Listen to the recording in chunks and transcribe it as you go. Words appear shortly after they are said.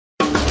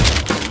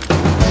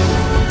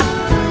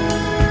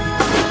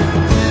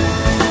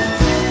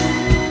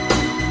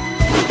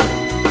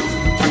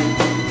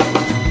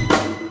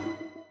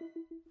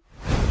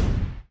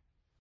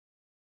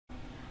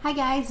Hi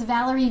guys,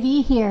 Valerie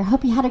V here.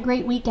 Hope you had a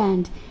great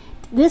weekend.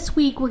 This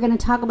week we're going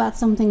to talk about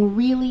something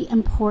really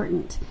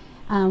important.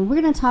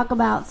 We're going to talk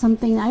about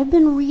something I've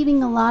been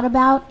reading a lot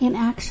about, and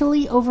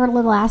actually over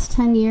the last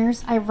 10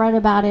 years I've read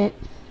about it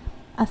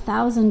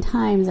 1,000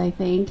 times, I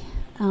think,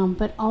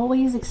 but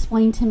always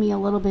explained to me a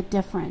little bit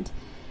different.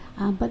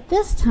 But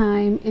this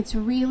time it's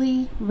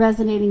really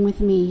resonating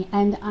with me,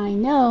 and I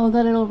know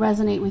that it'll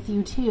resonate with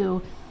you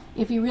too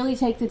if you really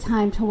take the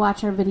time to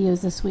watch our videos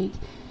this week.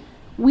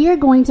 We are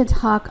going to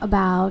talk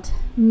about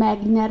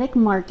magnetic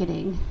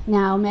marketing.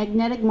 Now,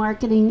 magnetic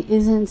marketing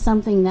isn't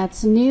something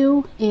that's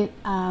new. It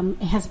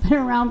has been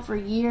around for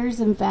years.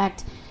 In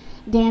fact,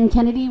 Dan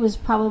Kennedy was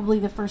probably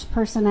the first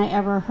person I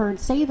ever heard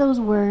say those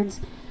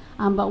words.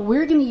 But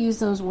we're going to use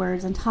those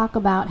words and talk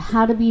about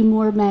how to be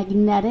more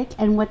magnetic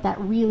and what that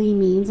really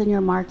means in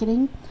your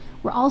marketing.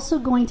 We're also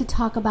going to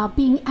talk about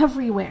being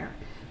everywhere.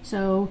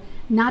 So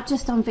not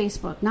just on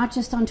Facebook, not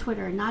just on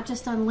Twitter, not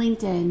just on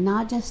LinkedIn,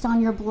 not just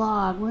on your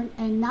blog,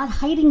 and not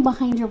hiding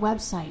behind your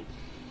website.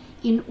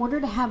 In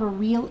order to have a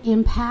real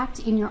impact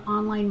in your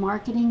online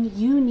marketing,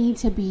 you need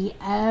to be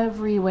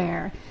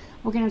everywhere.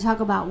 We're going to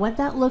talk about what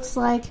that looks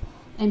like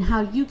and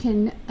how you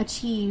can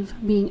achieve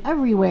being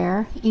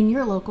everywhere in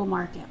your local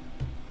market.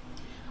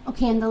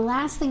 Okay, and the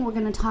last thing we're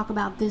going to talk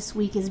about this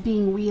week is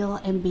being real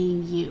and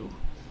being you.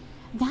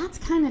 That's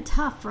kind of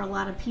tough for a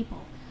lot of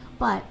people.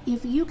 But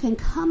if you can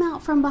come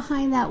out from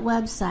behind that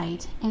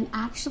website and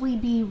actually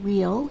be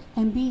real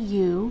and be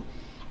you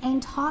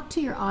and talk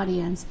to your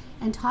audience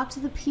and talk to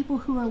the people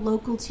who are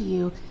local to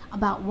you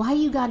about why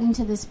you got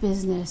into this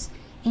business,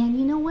 and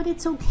you know what,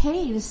 it's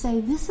okay to say,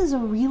 this is a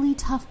really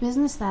tough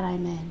business that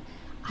I'm in.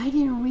 I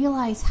didn't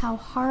realize how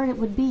hard it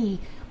would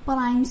be, but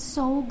I'm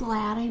so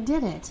glad I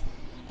did it.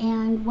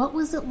 And what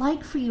was it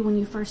like for you when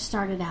you first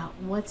started out?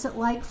 What's it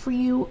like for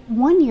you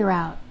 1 year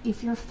out?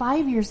 If you're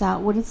 5 years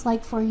out, what it's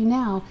like for you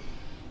now?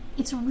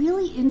 It's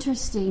really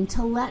interesting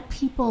to let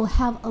people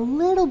have a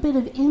little bit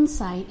of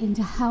insight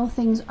into how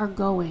things are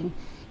going.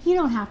 You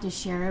don't have to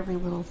share every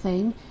little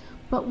thing,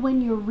 but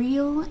when you're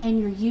real and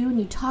you're you and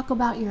you talk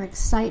about your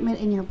excitement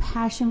and your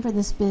passion for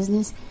this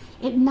business,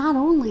 it not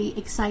only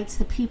excites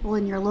the people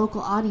in your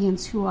local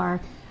audience who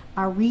are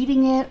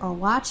reading it or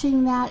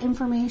watching that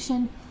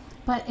information,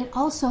 but it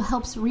also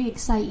helps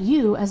re-excite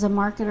you as a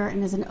marketer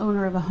and as an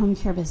owner of a home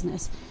care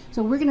business.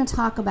 So we're going to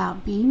talk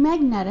about being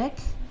magnetic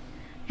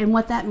and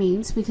what that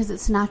means, because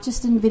it's not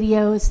just in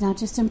video, it's not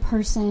just in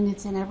person,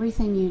 it's in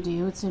everything you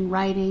do. It's in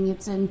writing,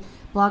 it's in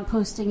blog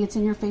posting, it's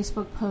in your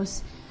Facebook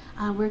posts.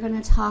 We're going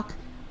to talk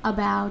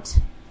about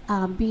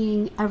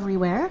being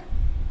everywhere,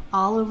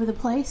 all over the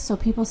place. So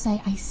people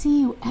say, I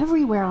see you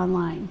everywhere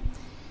online.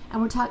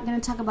 And we're going to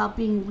talk about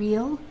being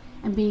real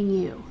and being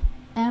you.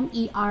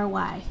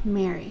 M.E.R.Y,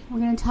 M.E.R.Y. We're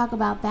going to talk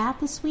about that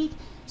this week,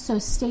 so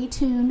stay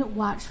tuned,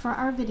 watch for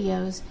our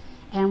videos,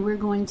 and we're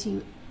going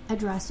to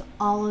address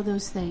all of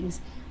those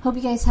things. Hope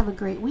you guys have a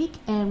great week,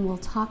 and we'll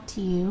talk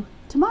to you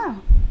tomorrow.